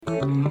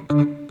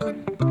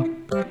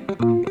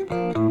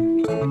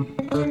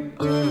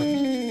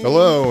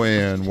Hello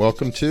and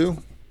welcome to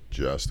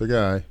Just a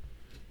Guy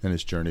and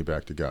His Journey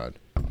Back to God.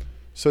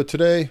 So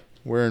today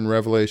we're in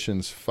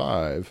Revelations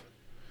 5,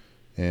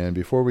 and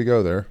before we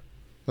go there,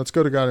 let's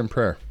go to God in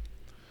prayer.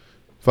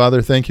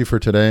 Father, thank you for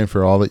today and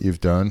for all that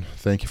you've done.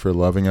 Thank you for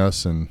loving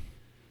us and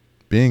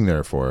being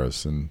there for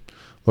us. And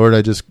Lord,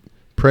 I just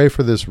pray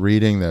for this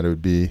reading that it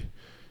would be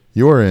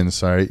your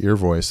insight, your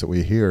voice that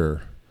we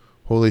hear.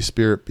 Holy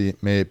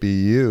Spirit, may it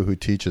be you who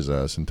teaches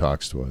us and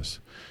talks to us.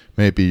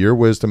 May it be your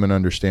wisdom and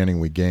understanding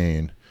we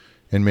gain,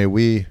 and may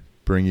we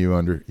bring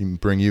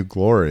you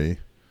glory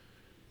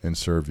and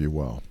serve you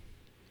well.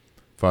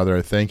 Father,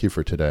 I thank you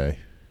for today.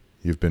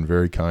 You've been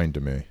very kind to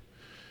me,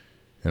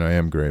 and I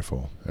am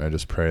grateful. And I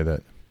just pray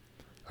that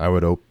I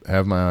would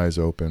have my eyes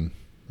open,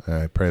 and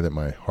I pray that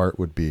my heart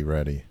would be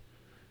ready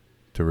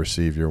to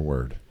receive your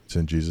word. It's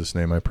in Jesus'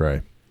 name I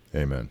pray.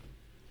 Amen.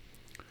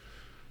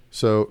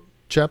 So,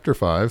 chapter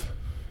 5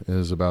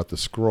 is about the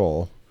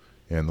scroll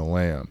and the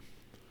Lamb.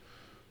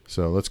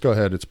 So let's go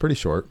ahead. It's pretty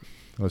short.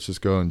 Let's just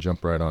go and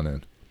jump right on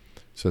in.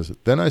 It says,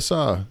 Then I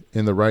saw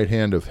in the right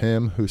hand of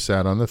him who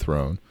sat on the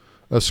throne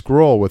a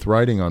scroll with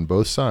writing on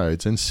both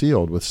sides and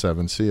sealed with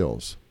 7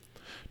 seals.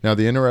 Now,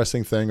 the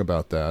interesting thing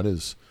about that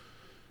is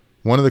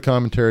one of the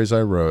commentaries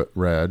I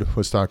read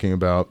was talking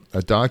about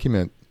a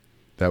document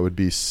that would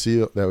be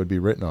sealed, that would be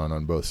written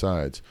on both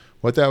sides.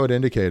 What that would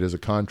indicate is a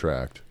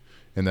contract.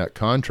 And that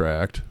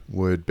contract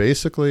would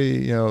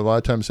basically, a lot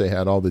of times they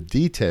had all the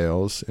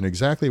details and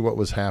exactly what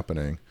was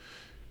happening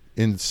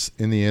in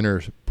the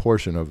inner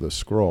portion of the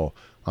scroll.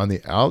 On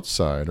the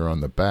outside or on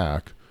the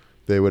back,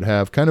 they would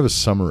have kind of a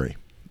summary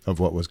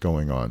of what was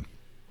going on.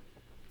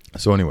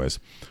 So anyways,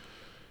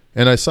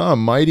 and I saw a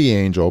mighty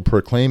angel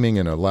proclaiming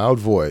in a loud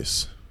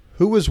voice,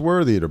 "Who was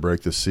worthy to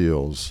break the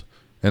seals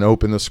and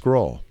open the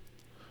scroll?"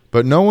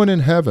 But no one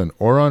in heaven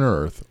or on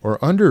earth or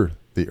under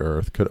the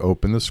earth could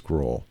open the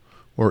scroll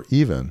or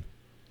even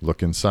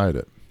look inside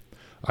it.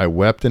 I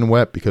wept and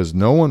wept because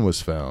no one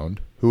was found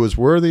who was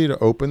worthy to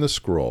open the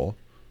scroll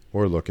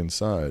or look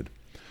inside.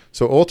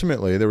 So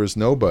ultimately, there was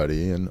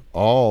nobody in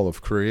all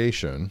of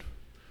creation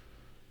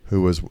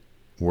who was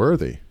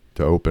worthy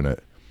to open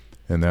it,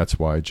 and that's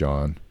why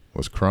John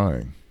was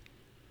crying.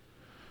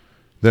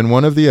 Then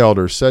one of the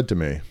elders said to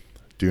me,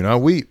 "Do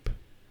not weep.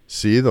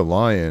 See, the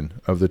Lion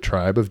of the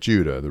tribe of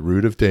Judah, the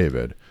Root of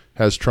David,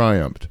 has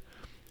triumphed.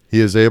 He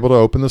is able to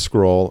open the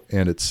scroll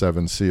and its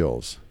 7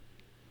 seals."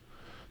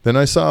 Then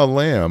I saw a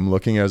lamb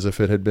looking as if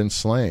it had been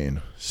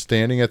slain,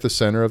 standing at the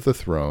center of the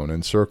throne,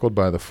 encircled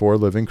by the 4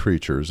 living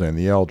creatures and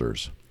the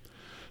elders.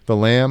 The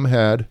lamb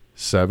had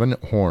 7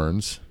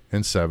 horns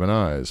and 7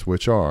 eyes,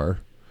 which are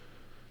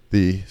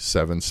the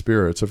 7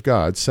 spirits of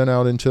God sent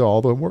out into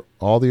all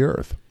the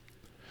earth.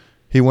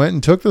 He went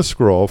and took the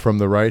scroll from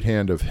the right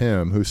hand of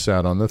him who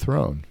sat on the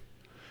throne.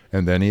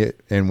 And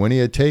when he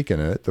had taken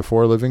it, the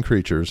 4 living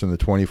creatures and the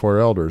 24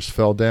 elders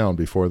fell down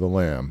before the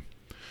Lamb.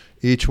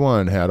 Each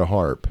one had a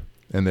harp,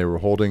 and they were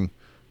holding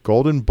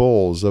golden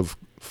bowls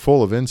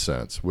full of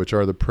incense, which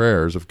are the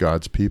prayers of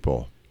God's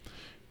people.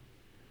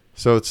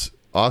 So it's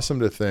awesome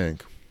to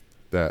think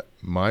that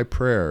my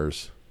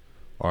prayers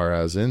are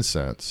as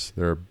incense.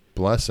 They're a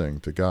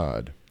blessing to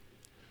God.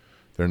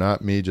 They're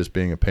not me just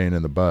being a pain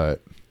in the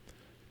butt.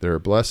 They're a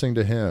blessing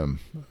to him,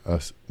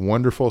 a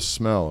wonderful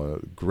smell,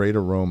 a great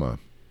aroma.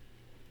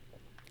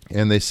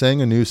 And they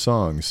sang a new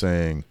song,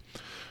 saying,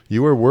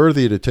 "You are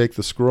worthy to take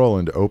the scroll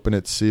and to open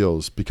its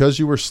seals, because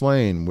you were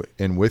slain,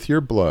 and with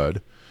your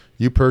blood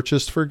you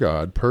purchased for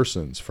God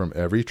persons from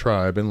every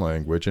tribe and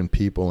language and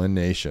people and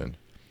nation.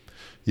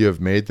 You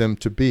have made them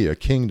to be a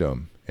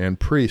kingdom and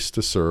priests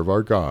to serve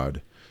our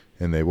God,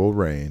 and they will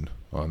reign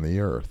on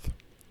the earth."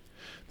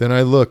 Then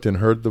I looked and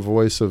heard the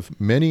voice of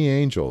many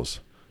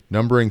angels,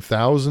 numbering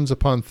thousands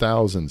upon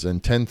thousands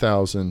and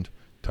 10,000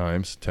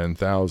 times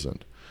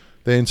 10,000.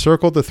 They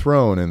encircled the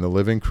throne and the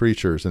living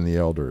creatures and the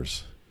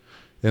elders.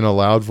 In a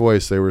loud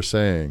voice they were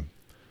saying,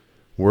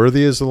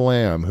 "Worthy is the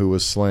Lamb who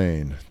was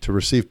slain, to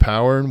receive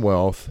power and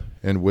wealth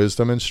and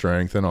wisdom and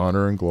strength and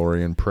honor and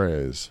glory and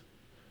praise."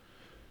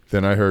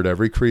 Then I heard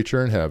every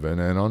creature in heaven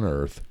and on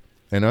earth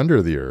and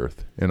under the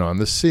earth and on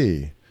the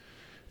sea,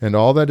 and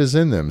all that is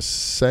in them,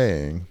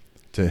 saying,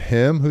 "To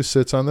him who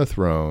sits on the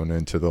throne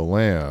and to the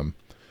Lamb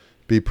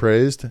be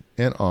praised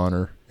and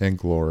honor and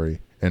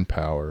glory and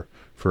power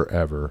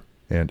forever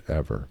and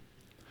ever."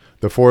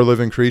 The 4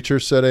 living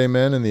creatures said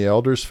amen, and the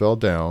elders fell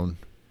down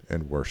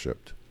and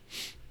worshipped.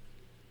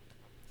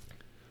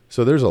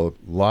 So there's a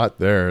lot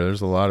there.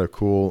 There's a lot of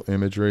cool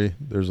imagery.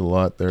 There's a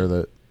lot there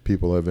that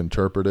people have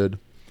interpreted.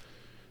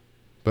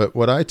 But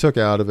what I took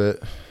out of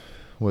it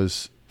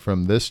was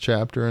from this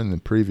chapter and the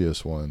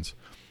previous ones,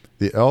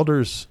 the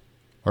elders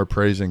are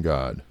praising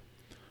God.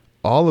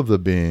 All of the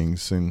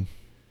beings in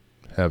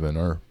heaven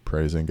are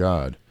praising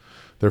God.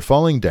 They're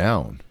falling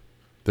down.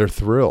 They're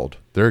thrilled.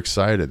 They're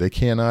excited. They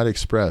cannot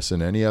express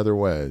in any other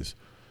ways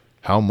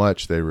how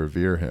much they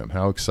revere him,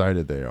 how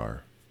excited they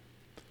are.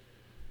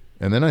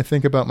 And then I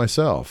think about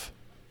myself.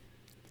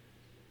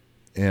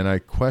 And I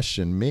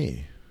question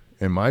me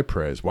and my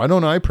praise. Why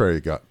don't I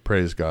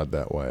praise God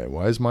that way?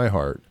 Why is my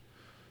heart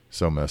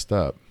so messed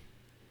up?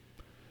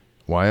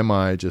 Why am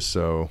I just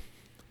so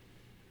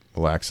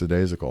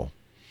lackadaisical?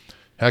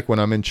 Heck, when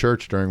I'm in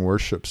church during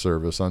worship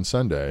service on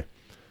Sunday,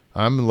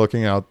 I'm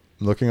looking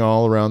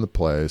all around the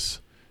place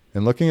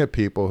and looking at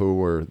people who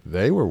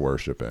were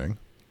worshiping.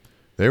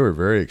 They were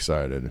very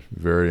excited,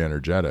 very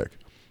energetic.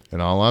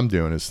 And all I'm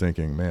doing is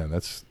thinking, man,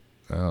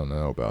 I don't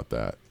know about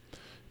that.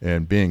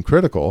 And being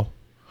critical,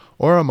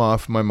 or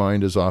my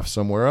mind is off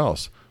somewhere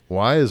else.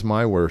 Why is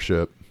my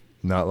worship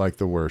not like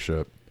the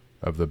worship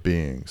of the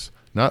beings?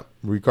 Not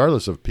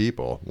regardless of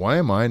people. Why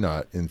am I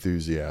not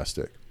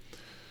enthusiastic?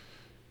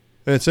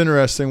 And it's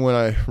interesting when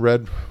I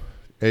read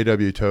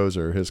A.W.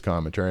 Tozer, his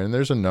commentary, and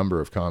there's a number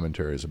of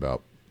commentaries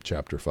about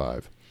chapter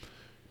 5.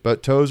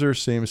 But Tozer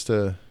seems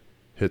to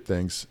hit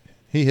things.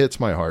 He hits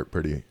my heart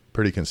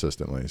pretty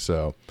consistently.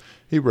 So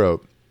he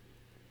wrote,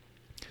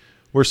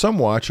 "Were some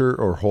watcher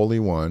or holy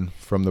one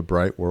from the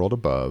bright world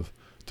above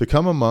to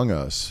come among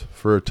us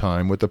for a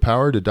time with the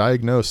power to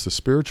diagnose the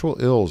spiritual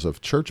ills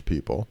of church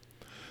people,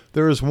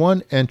 there is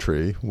one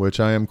entry which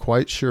I am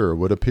quite sure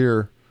would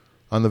appear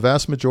on the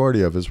vast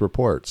majority of his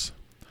reports: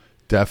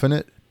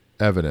 definite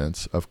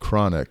evidence of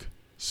chronic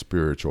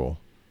spiritual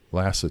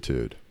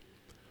lassitude.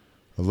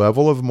 A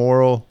level of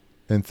moral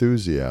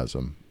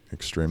enthusiasm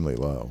extremely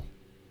low."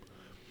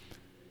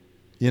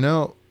 You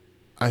know,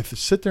 I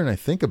sit there and I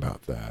think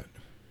about that,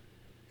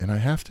 and I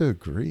have to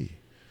agree.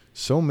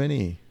 So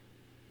much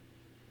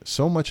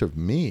of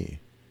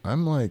me,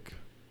 I'm like,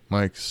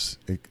 my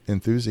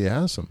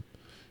enthusiasm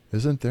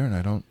isn't there, and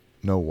I don't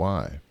know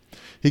why.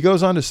 He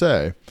goes on to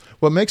say,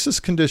 what makes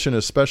this condition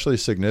especially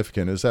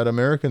significant is that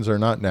Americans are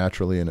not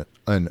naturally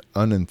an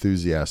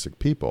unenthusiastic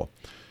people.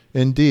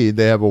 Indeed,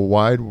 they have a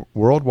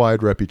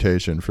worldwide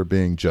reputation for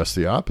being just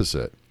the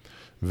opposite.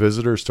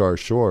 Visitors to our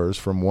shores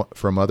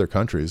from other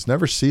countries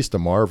never cease to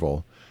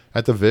marvel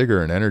at the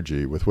vigor and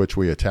energy with which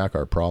we attack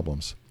our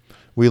problems.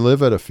 We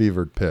live at a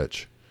fevered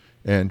pitch,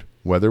 and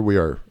whether we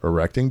are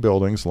erecting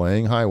buildings,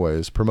 laying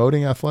highways,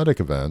 promoting athletic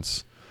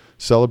events,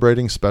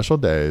 celebrating special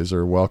days,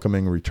 or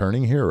welcoming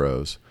returning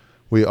heroes,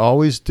 we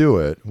always do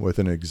it with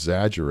an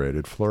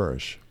exaggerated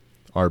flourish.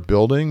 Our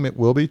building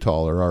will be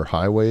taller, our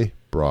highway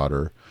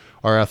broader,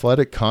 our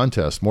athletic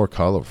contest more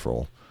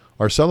colorful,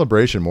 our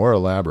celebration more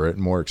elaborate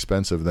and more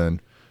expensive than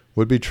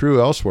would be true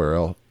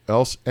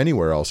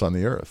anywhere else on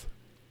the earth.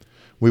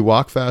 We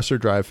walk faster,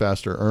 drive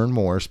faster, earn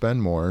more,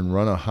 spend more, and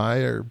run a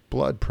higher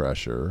blood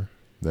pressure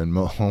than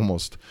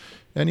almost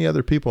any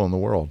other people in the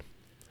world.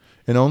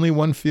 In only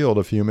one field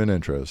of human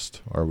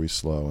interest are we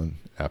slow and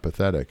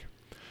apathetic.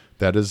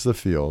 That is the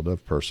field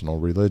of personal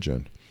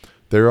religion.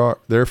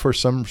 There, for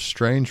some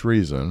strange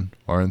reason,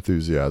 our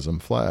enthusiasm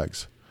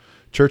flags.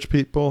 Church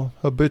people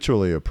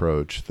habitually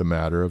approach the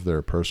matter of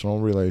their personal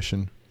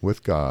relation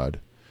with God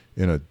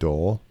in a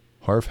dull,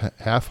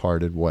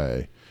 half-hearted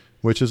way,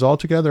 which is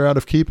altogether out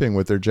of keeping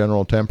with their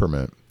general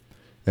temperament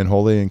and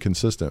wholly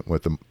inconsistent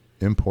with the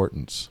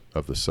importance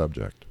of the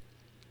subject.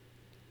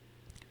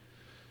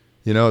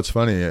 You know, it's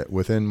funny,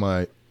 within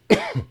my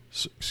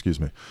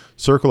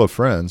circle of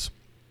friends,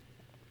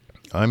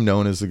 I'm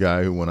known as the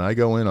guy who, when I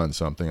go in on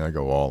something, I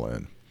go all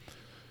in.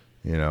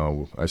 You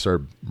know, I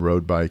started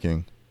road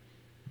biking,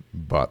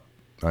 but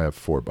I have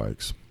 4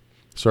 bikes.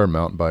 Started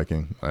mountain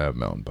biking, I have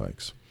mountain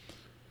bikes.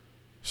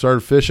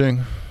 Started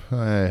fishing,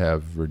 I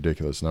have a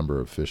ridiculous number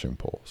of fishing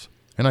poles.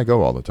 And I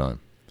go all the time.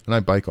 And I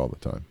bike all the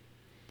time.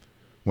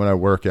 When I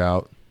work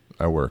out,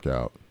 I work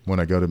out. When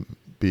I go to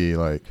be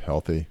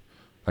healthy,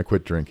 I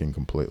quit drinking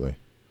completely.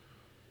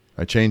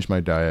 I changed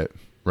my diet.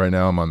 Right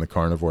now I'm on the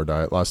carnivore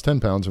diet. Lost 10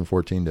 pounds in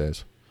 14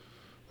 days.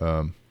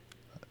 I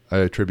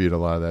attribute a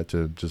lot of that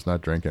to just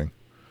not drinking.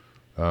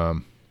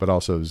 But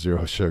also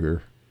 0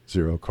 sugar,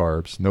 0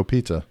 carbs, no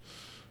pizza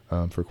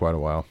for quite a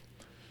while.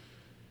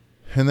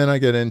 And then I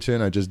get into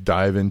and I just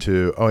dive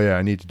into,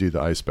 I need to do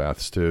the ice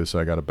baths too. So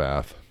I got a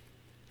bath.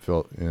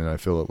 I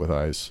fill it with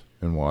ice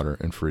and water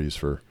and freeze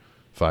for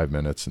 5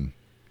 minutes and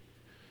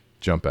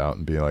jump out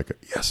and be like,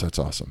 yes, that's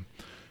awesome.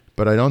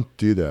 But I don't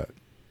do that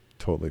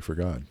totally for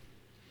God.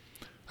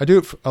 I do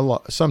it a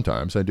lot.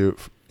 Sometimes I do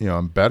it,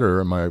 I'm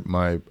better.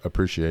 My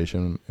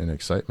appreciation and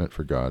excitement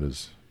for God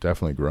is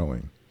definitely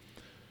growing.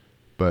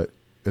 But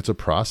it's a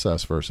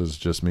process versus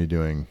just me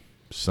doing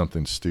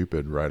something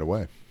stupid right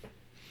away.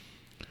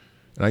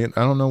 And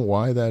I don't know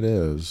why that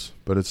is,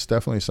 but it's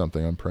definitely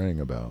something I'm praying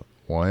about.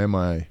 Why am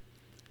I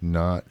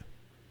not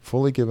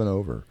fully given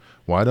over?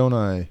 Why don't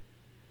I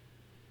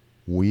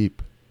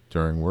weep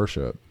during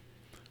worship?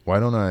 Why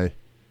don't I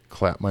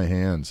clap my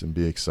hands and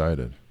be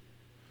excited?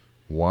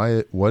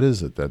 What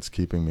is it that's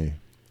keeping me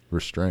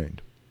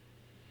restrained?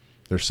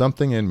 There's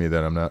something in me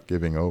that I'm not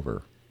giving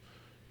over,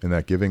 and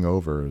that giving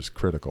over is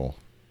critical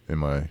in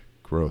my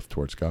growth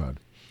towards God.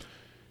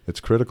 It's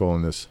critical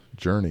in this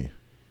journey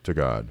to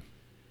God.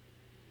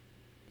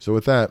 So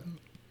with that,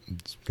 I'm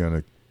going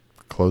to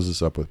close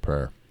this up with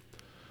prayer.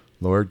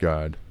 Lord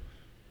God,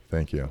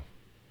 thank you.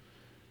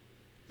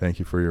 Thank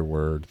you for your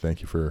word.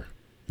 Thank you for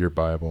your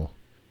Bible.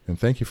 And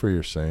thank you for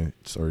your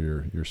saints or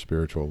your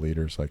spiritual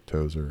leaders like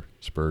Tozer,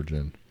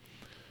 Spurgeon,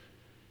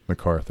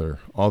 MacArthur,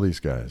 all these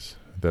guys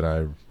that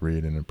I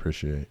read and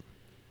appreciate.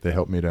 They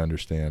help me to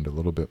understand a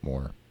little bit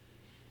more.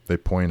 They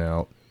point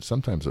out,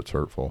 sometimes it's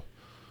hurtful,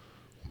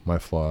 my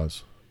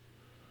flaws.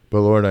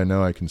 But Lord, I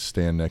know I can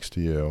stand next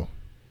to you,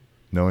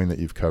 knowing that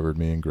you've covered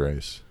me in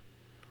grace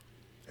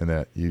and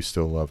that you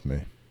still love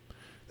me,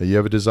 that you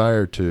have a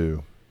desire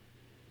to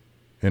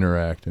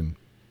interact and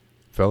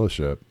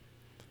fellowship,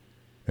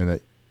 and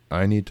that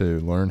I need to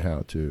learn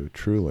how to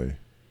truly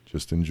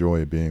just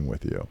enjoy being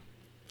with you.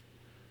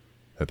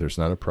 That there's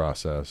not a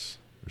process,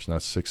 there's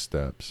not 6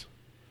 steps.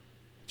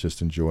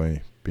 Just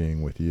enjoy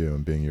being with you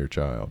and being your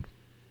child.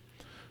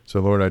 So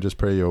Lord, I just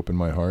pray you open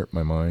my heart,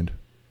 my mind,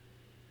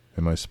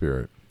 and my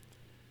spirit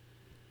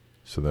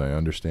so that I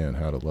understand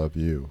how to love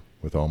you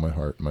with all my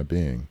heart and my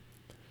being,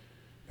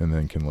 and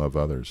then can love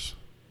others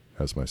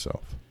as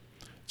myself.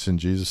 It's in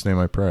Jesus' name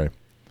I pray.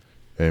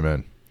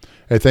 Amen.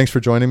 Hey, thanks for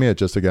joining me at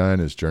Just a Guy on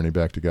His Journey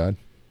Back to God.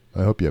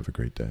 I hope you have a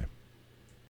great day.